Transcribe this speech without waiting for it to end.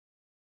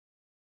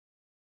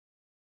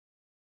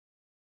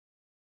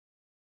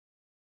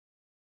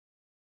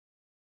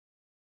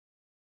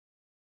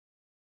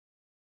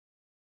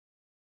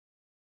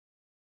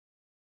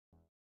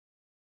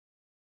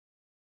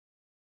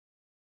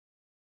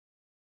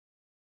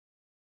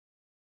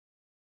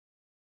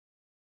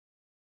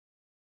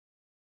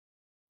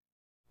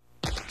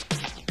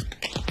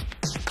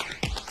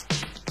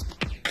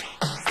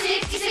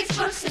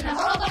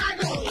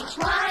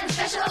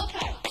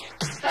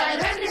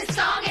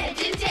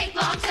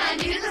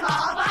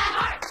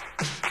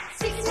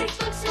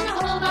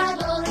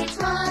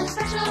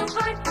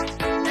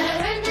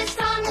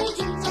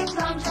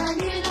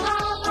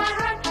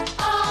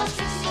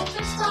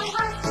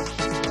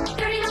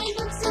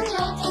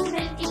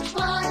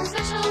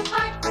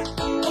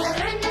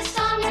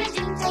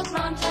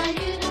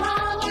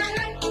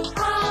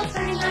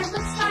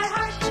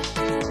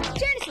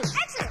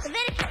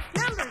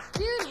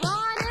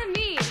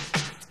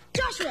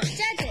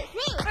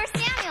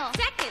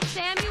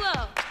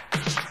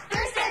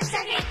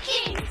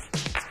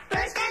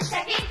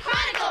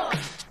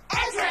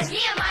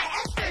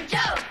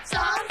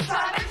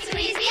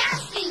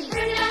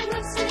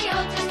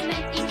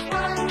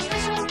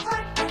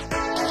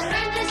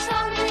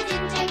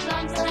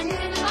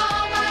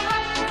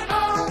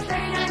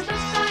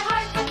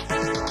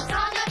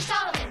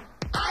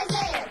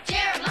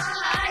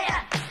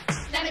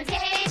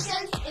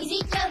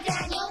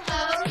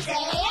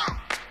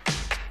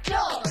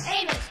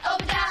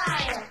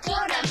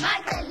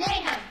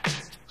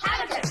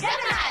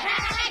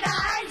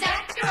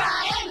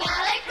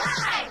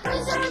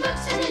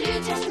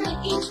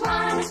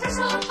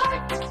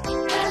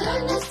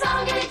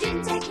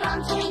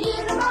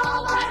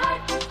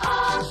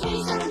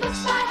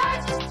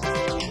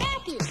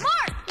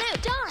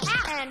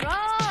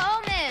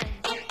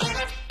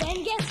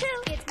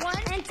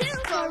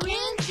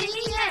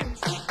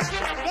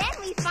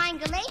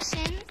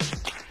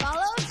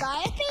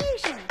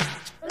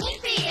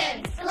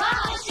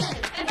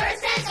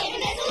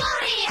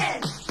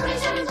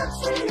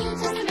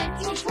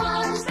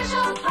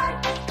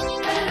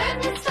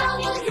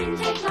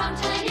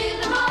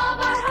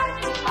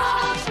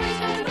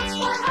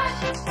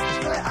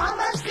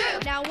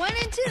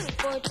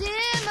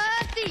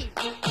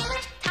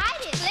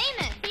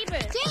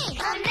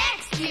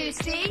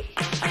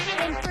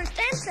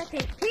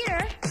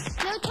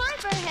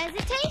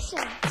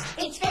Revelation.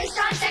 It's 1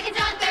 John, 2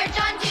 John, 3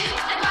 John 2,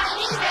 and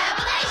Rodney's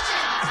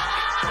Revelation.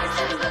 There's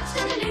 7 books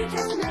in the New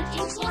Testament,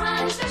 each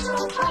one a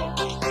special part.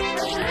 But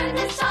I learned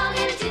this song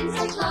and it didn't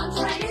take long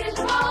till I knew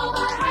them all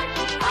by heart.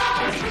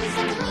 Oh, it's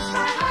 7 books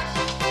by heart.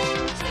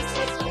 6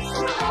 books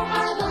in the whole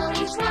Bible,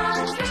 each one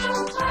a special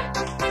part.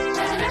 But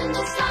I learned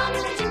this song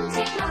and it didn't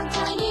take long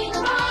till I knew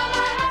them all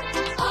by heart.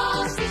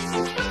 Oh, 6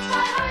 books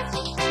by heart.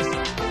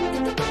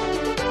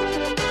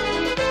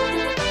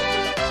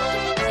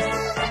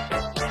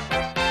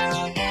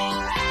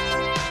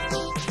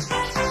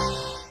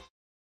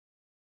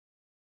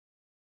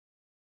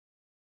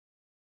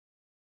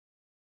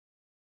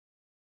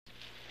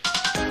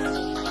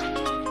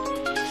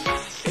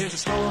 There's a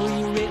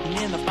story written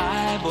in the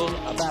Bible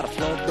about a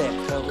flood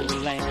that covered the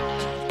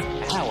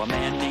land. How a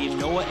man named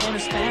Noah and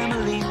his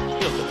family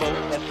built a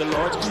boat at the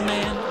Lord's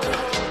command.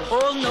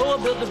 Old Noah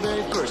built the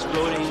very first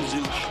floating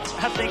zoo.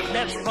 I think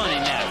that's funny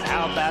now.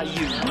 How about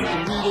you? You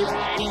can read it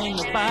in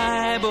the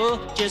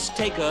Bible. Just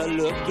take a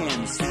look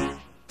and see.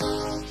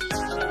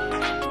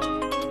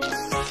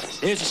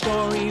 There's a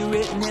story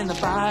written in the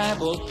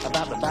Bible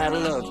about the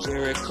Battle of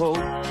Jericho.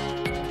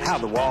 How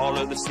the wall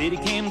of the city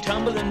came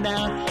tumbling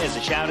down as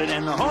they shouted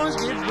and the horns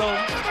did blow.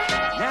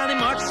 Now they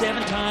marched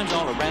 7 times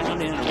all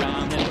around and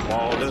around, and the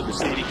wall of the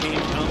city came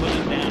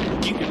tumbling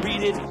down. You can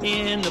read it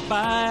in the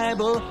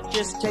Bible,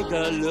 just take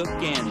a look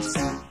and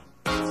see.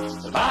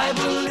 The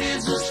Bible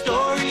is a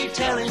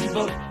storytelling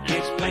book,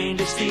 it's plain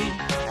to see.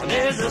 And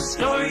there's a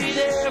story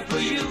there for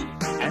you,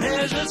 and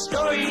there's a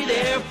story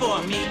there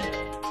for me.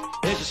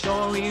 There's a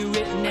story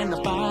written in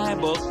the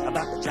Bible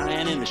about the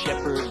giant and the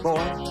shepherd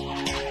boy.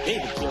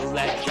 David killed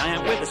that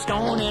giant with a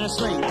stone and a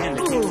sling, and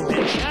the kings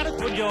then shouted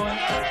for joy.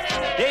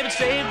 David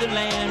saved the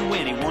land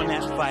when he won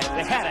that fight.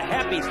 They had a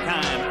happy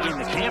time in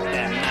the camp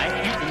that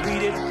night. You can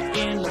read it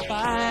in the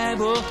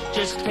Bible,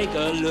 just take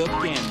a look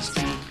and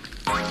see.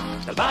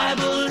 The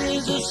Bible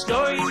is a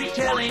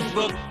storytelling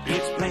book,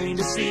 it's plain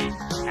to see.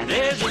 And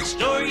there's a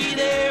story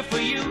there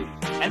for you,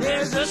 and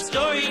there's a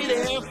story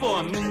there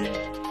for me.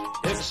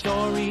 There's a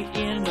story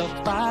in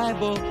the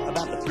Bible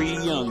about the 3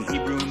 young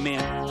Hebrew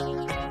men.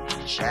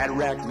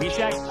 Shadrach,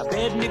 Meshach,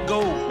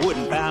 Abednego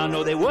wouldn't bow,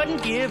 no, they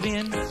wouldn't give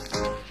in.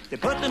 They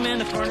put them in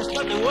the furnace,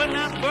 but they would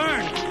not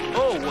burn.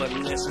 Oh, what a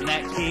lesson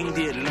that king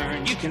did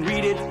learn. You can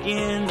read it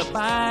in the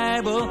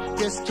Bible,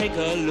 just take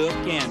a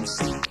look and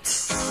see.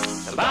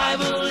 The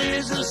Bible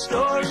is a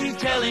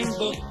storytelling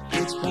book,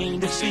 it's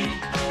plain to see.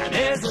 And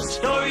there's a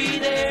story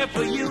there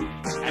for you,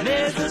 and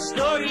there's a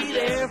story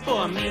there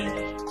for me.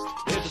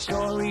 There's a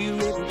story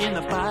written in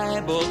the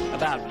Bible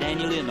about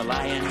Daniel in the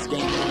lion's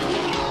den.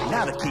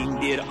 Now the king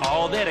did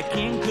all that a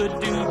king could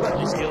do, but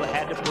they still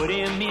had to put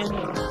him in.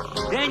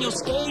 Daniel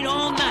stayed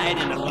all night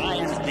in the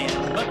lion's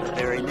den, but the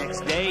very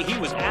next day he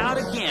was out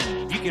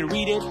again. You can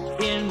read it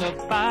in the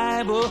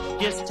Bible,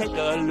 just take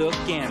a look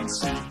and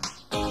see.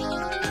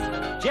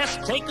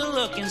 Just take a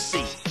look and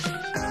see.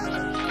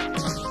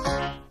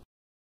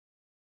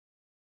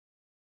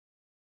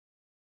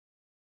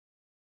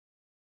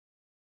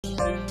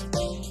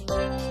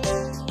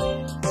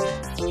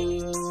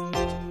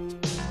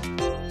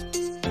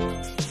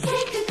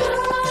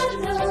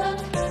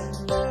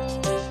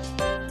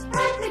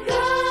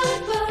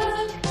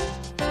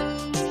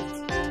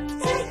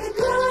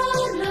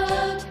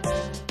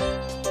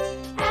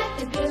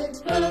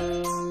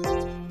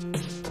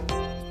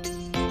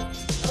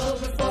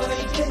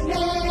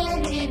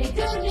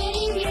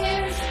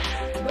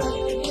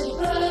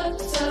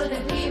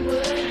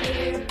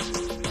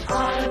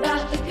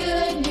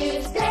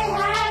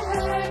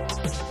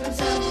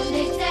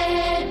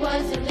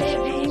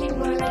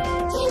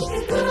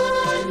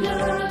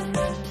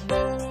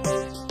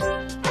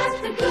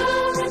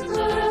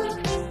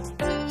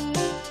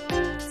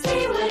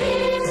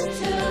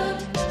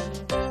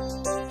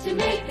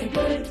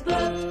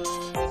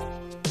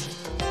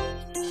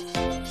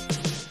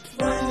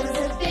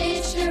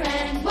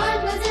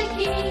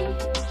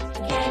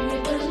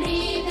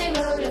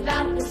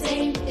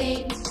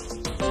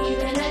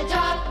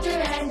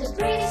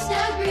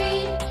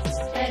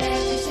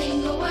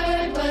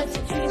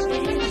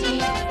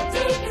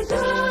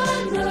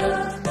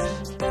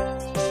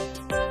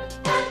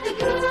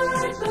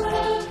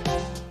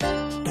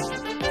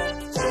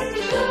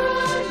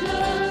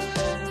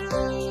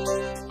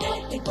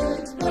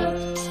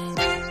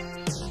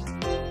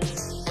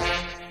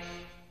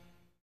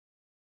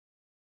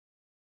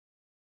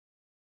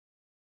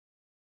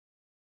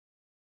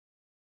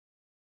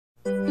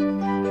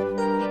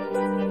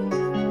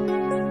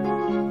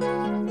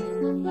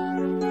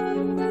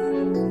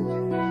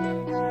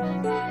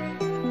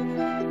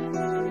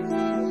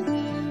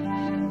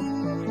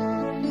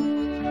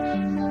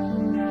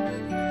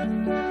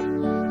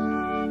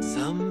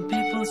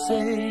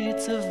 say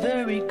it's a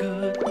very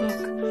good book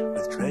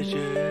with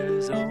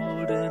treasures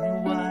old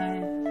and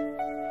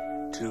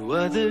wide. To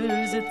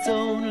others it's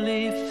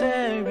only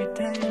fairy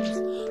tales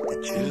that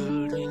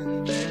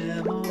children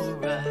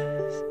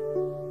memorize.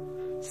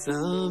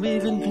 Some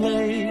even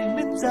claim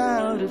it's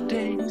out of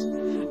date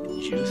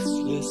and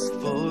useless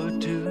for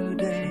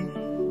today.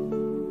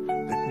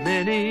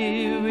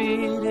 Many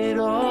read it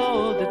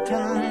all the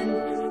time,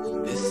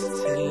 and this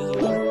is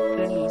what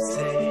they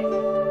say.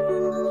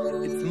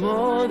 It's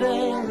more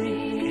than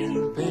ink and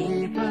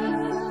paper,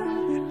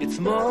 it's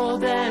more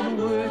than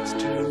words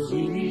to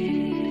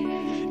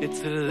read.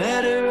 It's a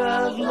letter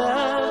of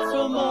love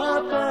from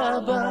up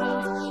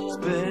above,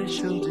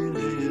 special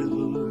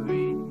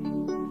delivery.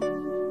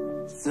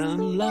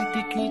 Some like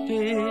to keep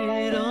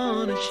it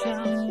on a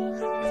shelf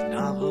with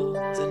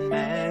novels and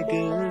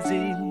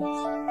magazines,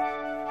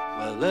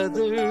 while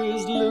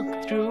others look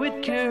through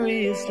it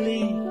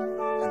curiously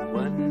and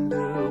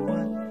wonder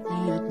what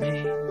it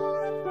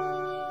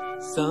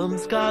means. Some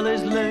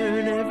scholars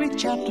learn every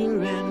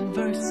chapter and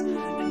verse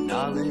and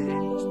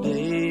knowledge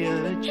they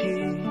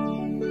achieve,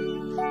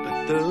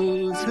 but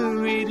those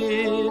who read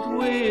it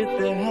with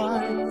their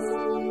hearts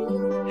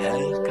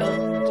have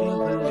come to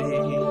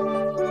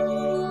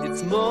believe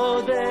it's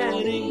more than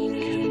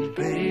ink and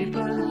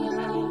paper,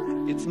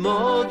 it's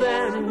more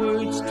than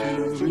words to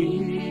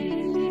read.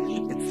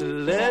 It's a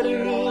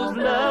letter of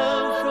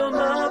love from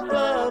up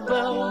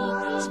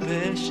above,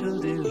 special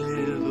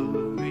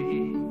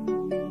delivery.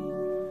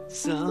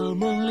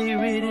 Some only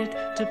read it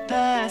to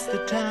pass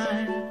the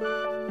time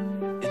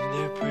in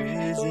their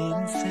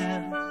prison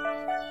cell,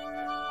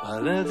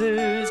 while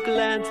others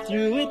glance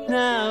through it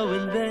now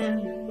and then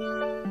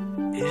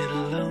in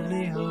a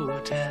lonely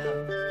hotel.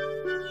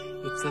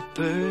 It's a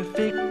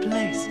perfect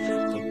place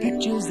for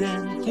pictures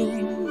and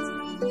things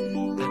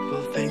that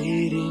will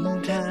fade in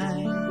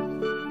time,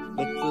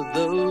 but for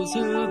those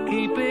who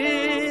keep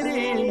it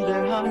in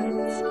their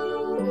hearts,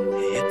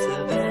 it's a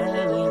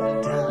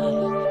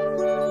valentine.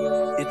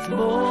 It's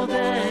more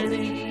than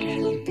ink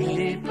and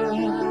paper,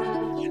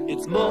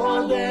 it's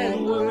more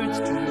than words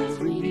to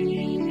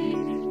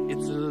read.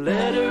 It's a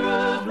letter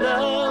of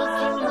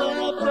love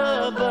from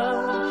up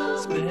above,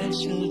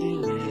 special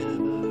delivery.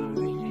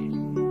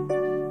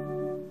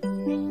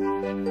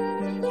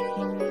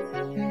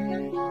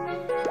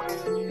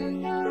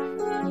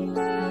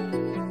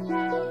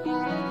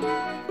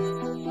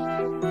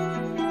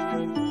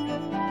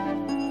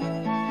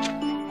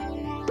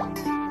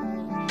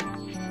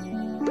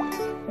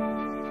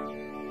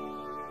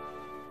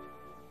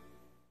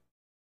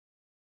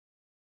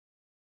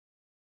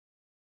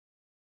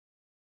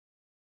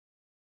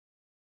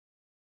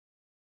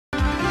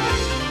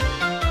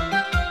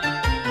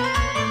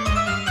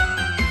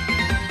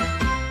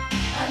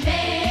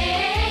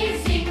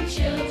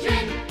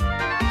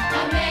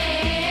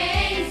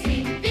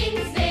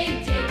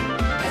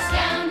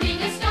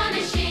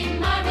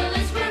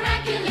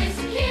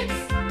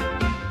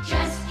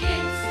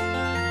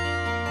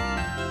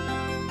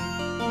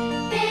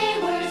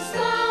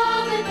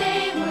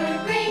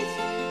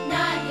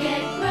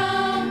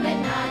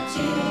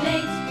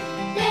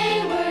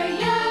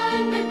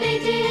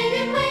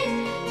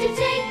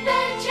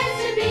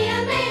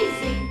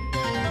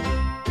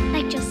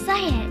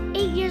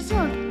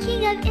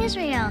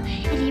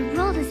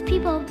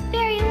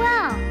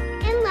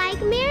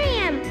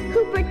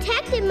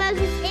 Protected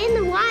Moses in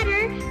the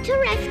water to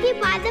rescue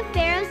by the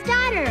Pharaoh's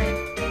daughter.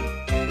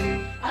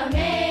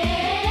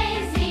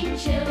 Amazing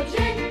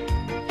children,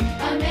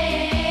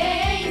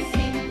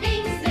 amazing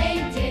things they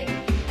did,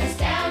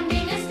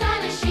 astounding,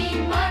 astonishing,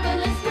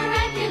 marvelous,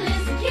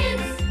 miraculous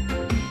kids,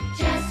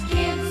 just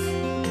kids.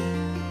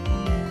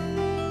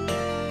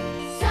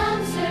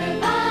 Some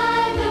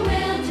survived the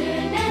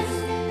wilderness,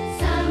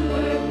 some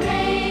were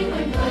brave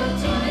when put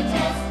to the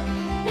test.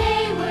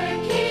 They were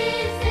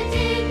kids that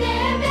did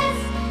their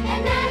best,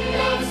 and that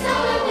makes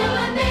all of them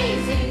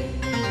amazing.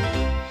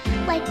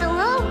 Like the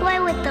little boy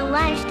with the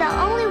lunch, the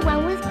only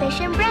one with fish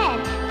and bread,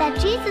 that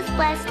Jesus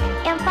blessed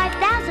and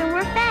 5,000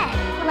 were fed.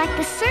 Like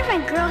the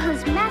servant girl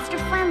whose master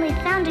finally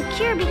found a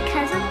cure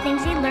because of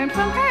things he learned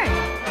from her.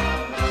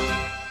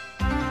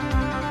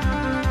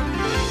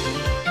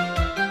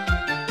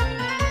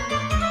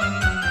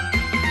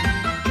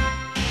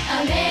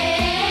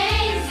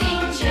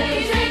 Amazing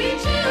children,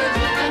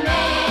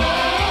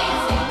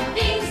 amazing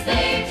things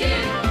they do,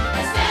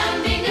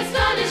 astounding,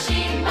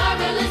 astonishing,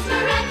 marvelous,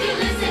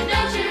 miraculous,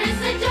 adventurous,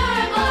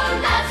 adorable,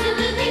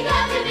 absolutely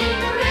captivating,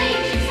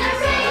 courageous,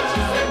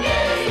 amazing,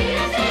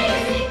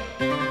 amazing.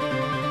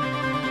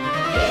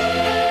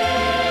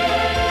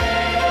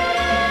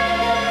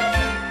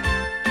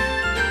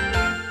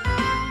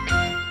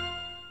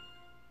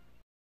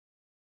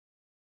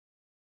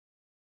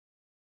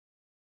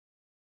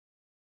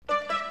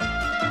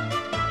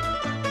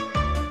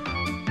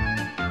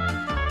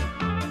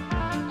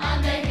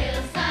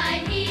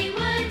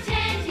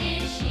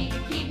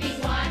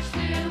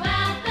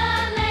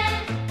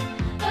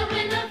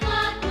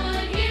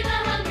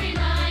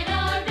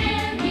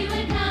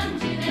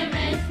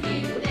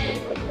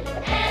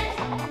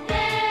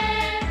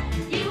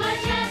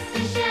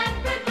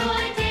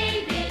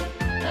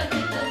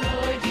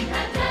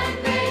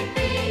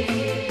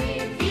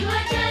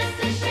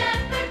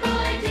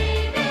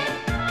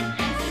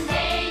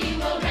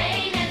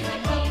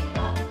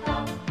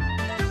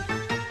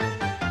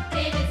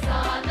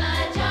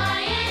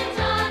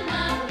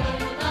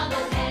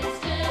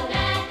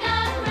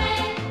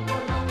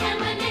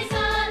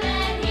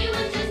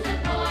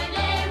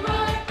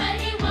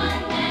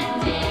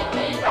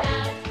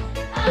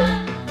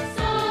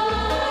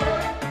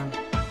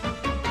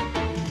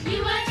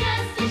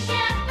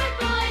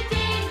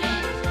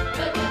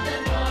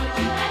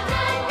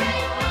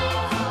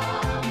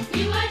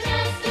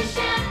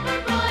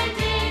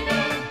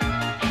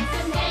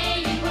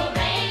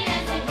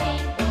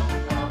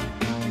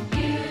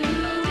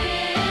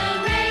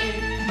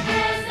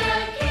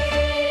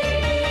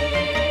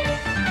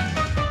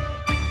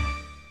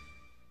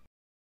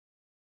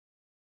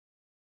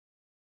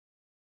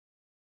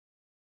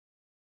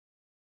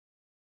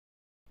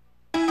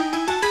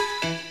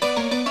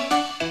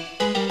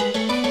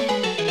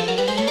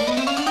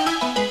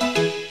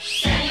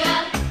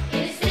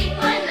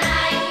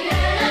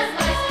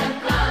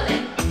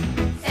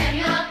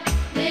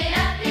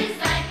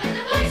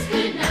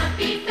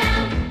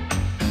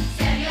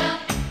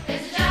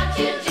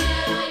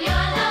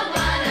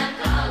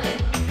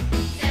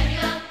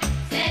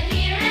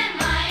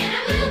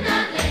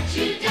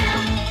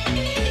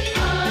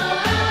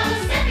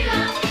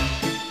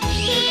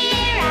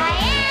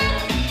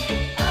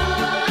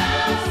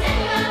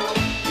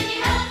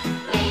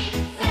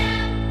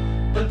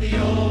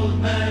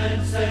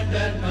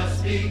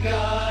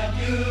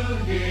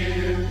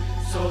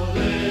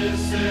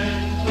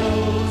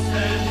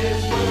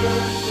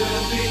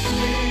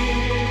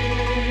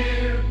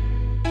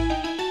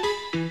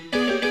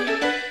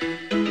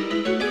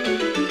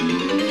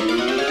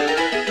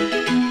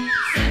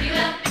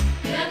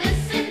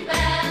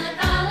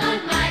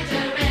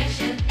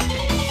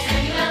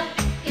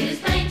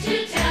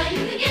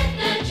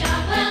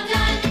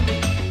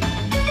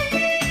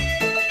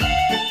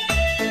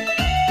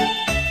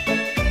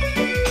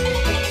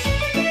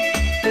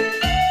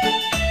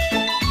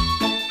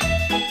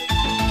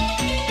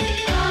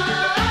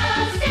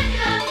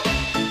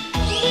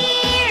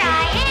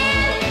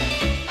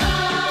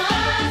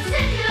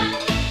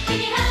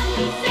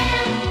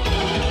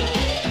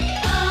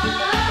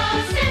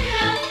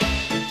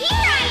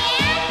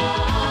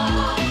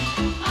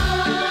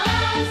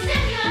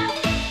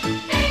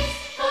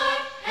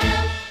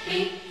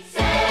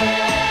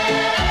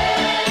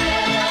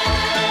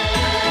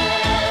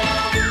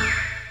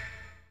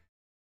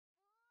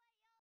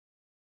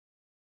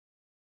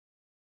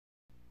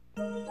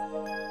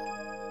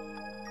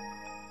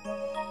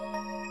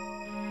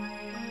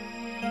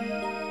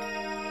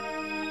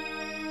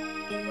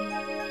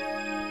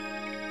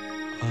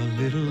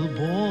 little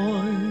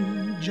boy,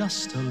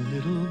 just a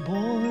little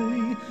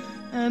boy,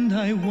 and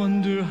I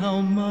wonder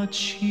how much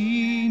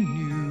he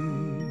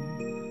knew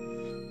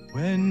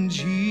when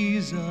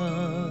Jesus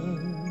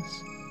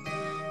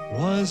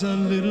was a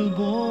little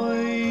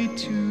boy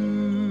too.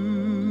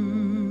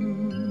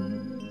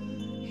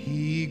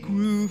 He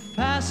grew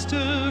faster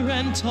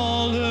and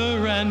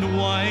taller and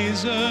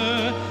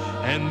wiser,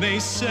 and they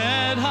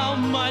said how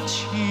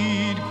much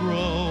he'd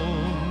grown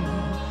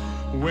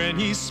when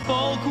he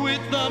spoke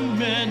with the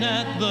men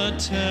at the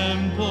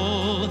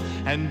temple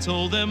and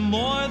told them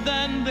more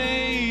than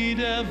they'd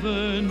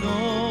ever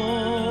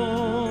known.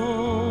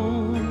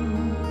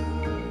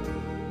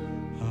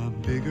 A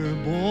bigger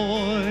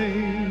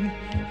boy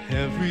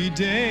every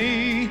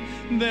day,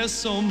 there's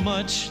so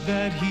much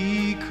that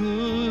he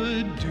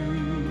could do.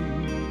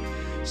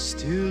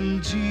 Still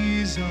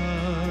Jesus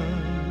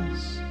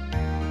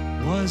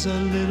was a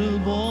little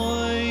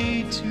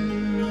boy too.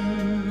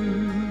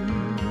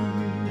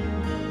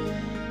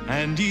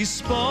 And he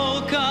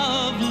spoke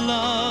of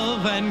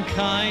love and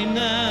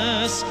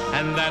kindness,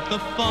 and that the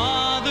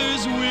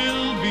Father's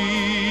will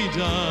be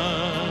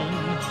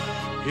done.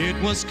 It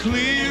was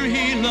clear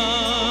he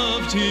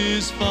loved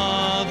his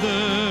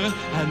Father,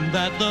 and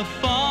that the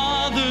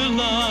Father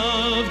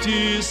loved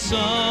his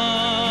Son.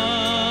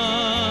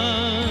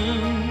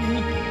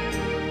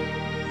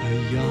 A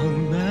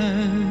young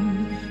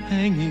man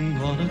hanging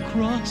on a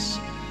cross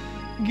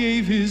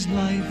gave his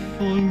life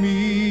for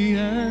me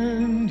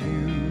and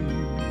you.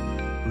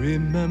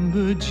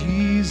 Remember,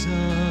 Jesus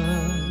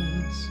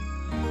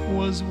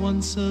was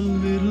once a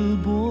little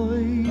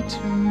boy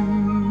too.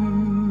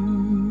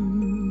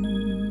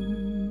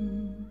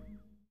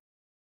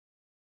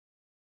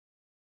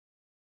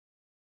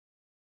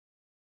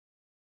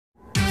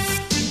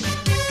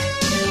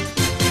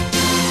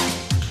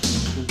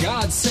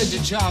 God said to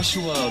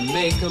Joshua,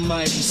 make a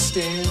mighty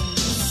stand.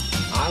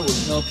 I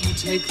will help you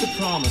take the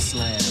promised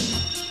land.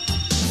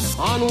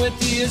 On with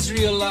the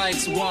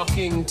Israelites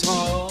walking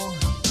tall,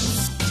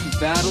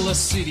 battle a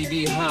city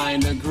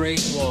behind a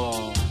great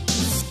wall.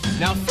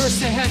 Now first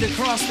they had to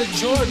cross the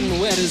Jordan,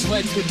 wet as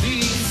wet could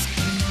be,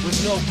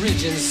 with no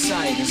bridge in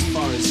sight as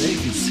far as they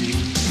could see.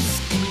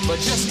 But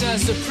just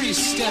as the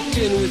priest stepped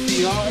in with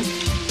the ark,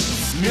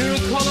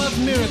 miracle of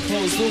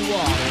miracles, the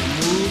water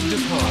moved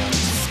apart.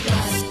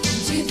 1,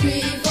 2,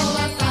 3, 4,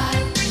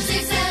 5,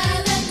 6,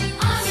 7,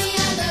 army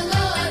of the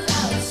Lord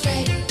power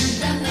straight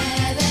from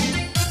heaven.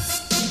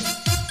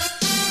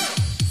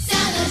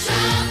 Sound the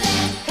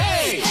trumpet.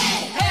 Hey!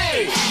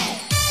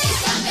 It's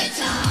trumpet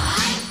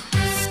time.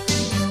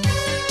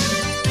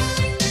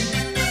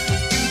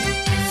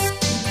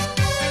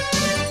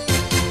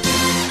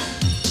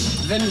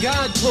 Then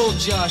God told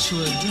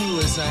Joshua, do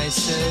as I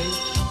say.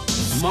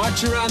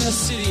 March around the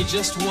city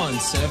just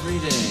once every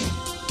day.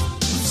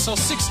 So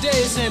 6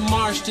 days they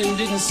marched and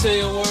didn't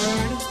say a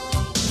word.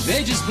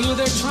 They just blew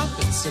their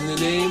trumpets in the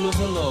name of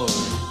the Lord.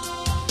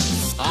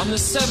 On the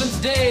 7th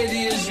day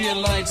the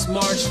Israelites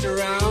marched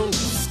around.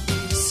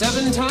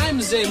 7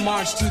 times they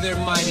marched to their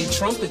mighty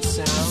trumpet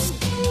sound.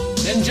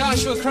 Then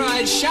Joshua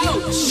cried,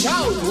 shout,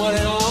 shout, one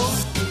and all.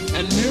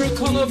 And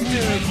miracle of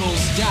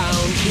miracles,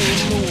 down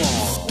came the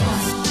wall. 1,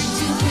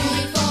 2,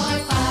 3, 4,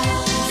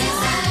 5, 6,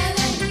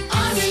 7,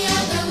 army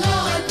of the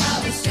Lord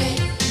power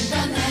straight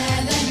from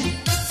heaven.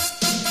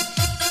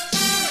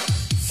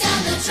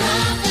 Sound the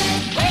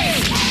trumpet.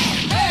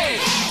 Hey!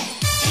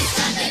 It's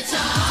trumpet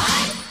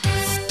time.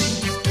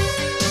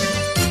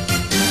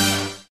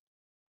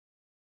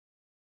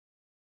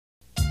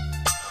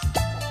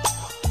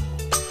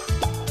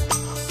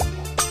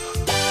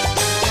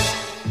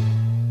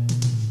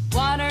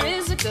 Water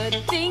is a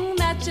good thing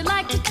that you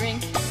like to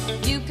drink.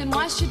 You can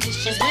wash your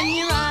dishes when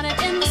you're on it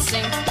in the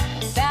sink.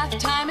 Bath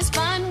time is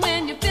fun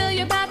when you fill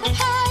your bath with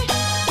hay.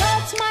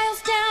 Blood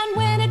smiles down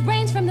when it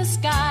rains from the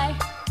sky.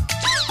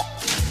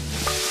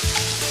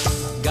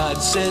 God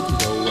said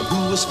Noah,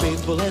 who was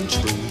faithful and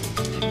true,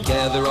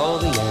 gather all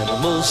the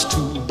animals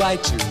 2 by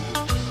 2.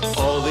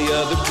 All the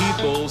other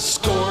people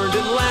scorned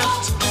and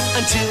laughed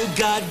until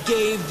God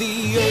gave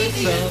the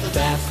earth a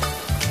bath.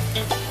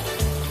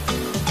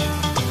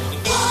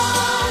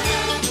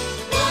 Water,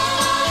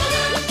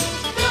 water,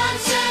 God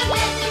said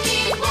let there be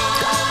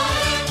water.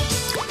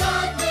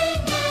 God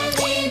made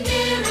many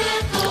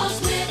miracles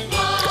with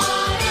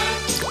water,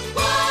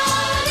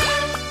 water.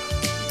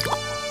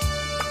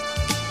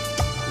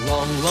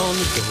 Long, long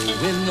ago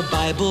in the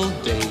Bible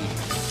day,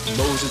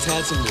 Moses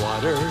had some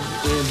water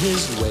in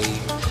his way.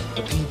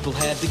 The people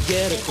had to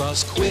get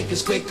across quick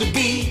as quick could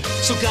be,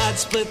 so God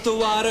split the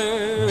water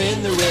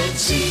in the Red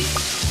Sea.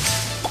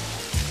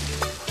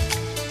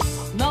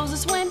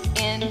 Moses went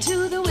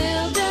into the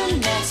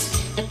wilderness.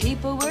 The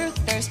people were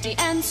thirsty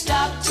and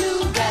stopped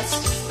to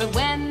rest. But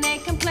when they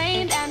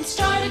complained and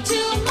started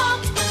to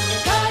mock,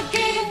 God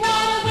gave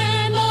water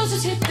when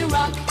Moses hit the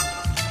rock.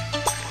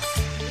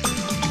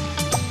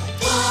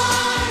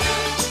 Water,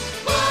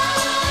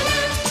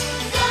 water,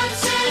 God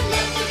said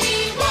let there be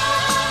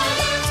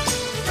water.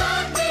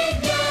 God made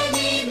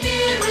many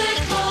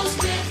miracles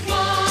with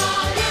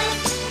water,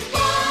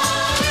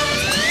 water.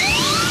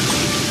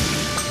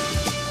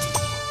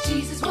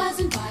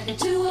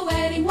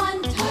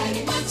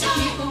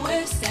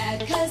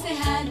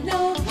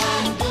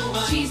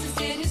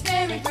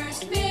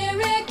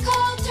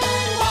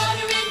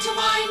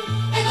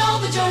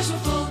 jars were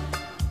full.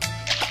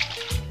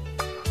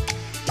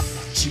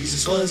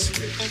 Jesus was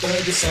with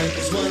the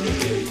disciples one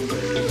day.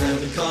 When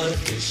having caught a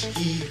fish,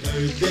 he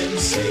heard them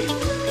say.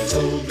 He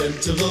told them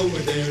to lower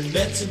their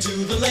nets into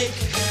the lake.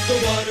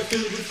 The water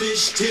filled with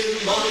fish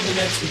till all the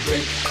nets would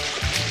break.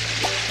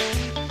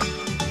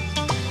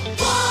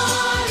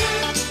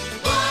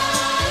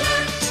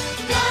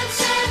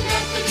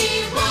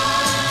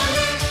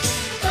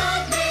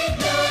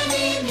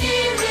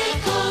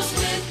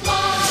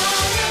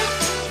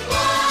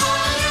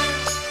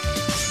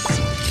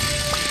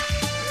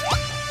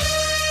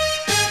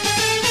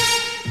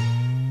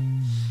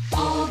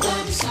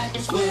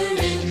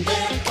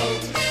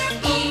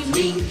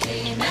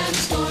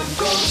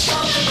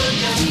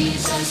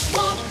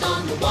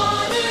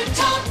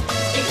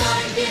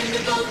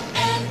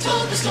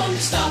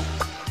 Stop.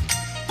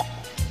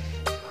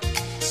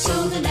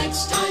 So the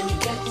next time you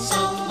get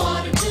some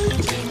water to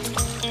drink,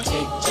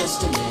 take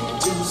just a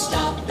minute to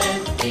stop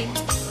and think.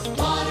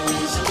 Water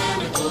is a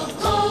miracle,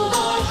 cold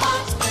or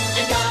hot,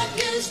 and God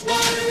used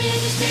water in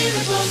his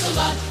miracles a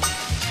lot.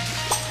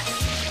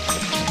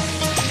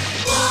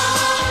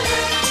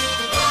 Water,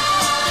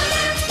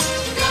 water,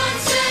 God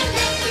said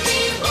let there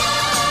be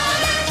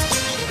water.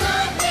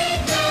 God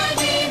made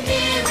many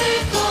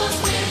miracles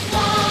with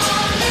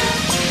water.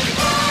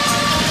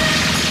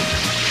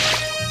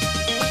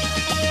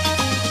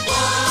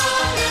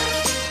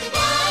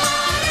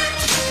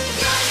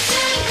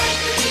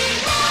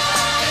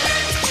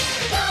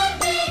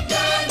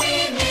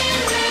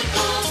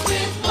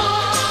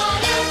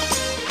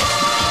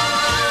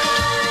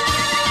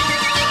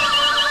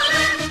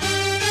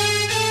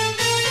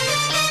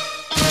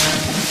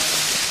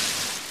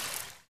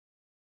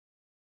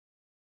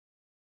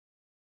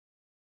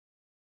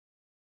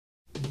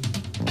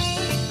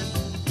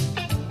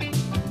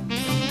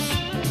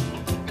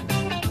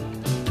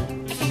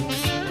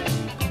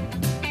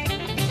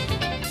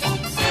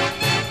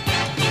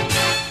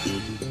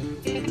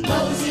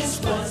 Miracles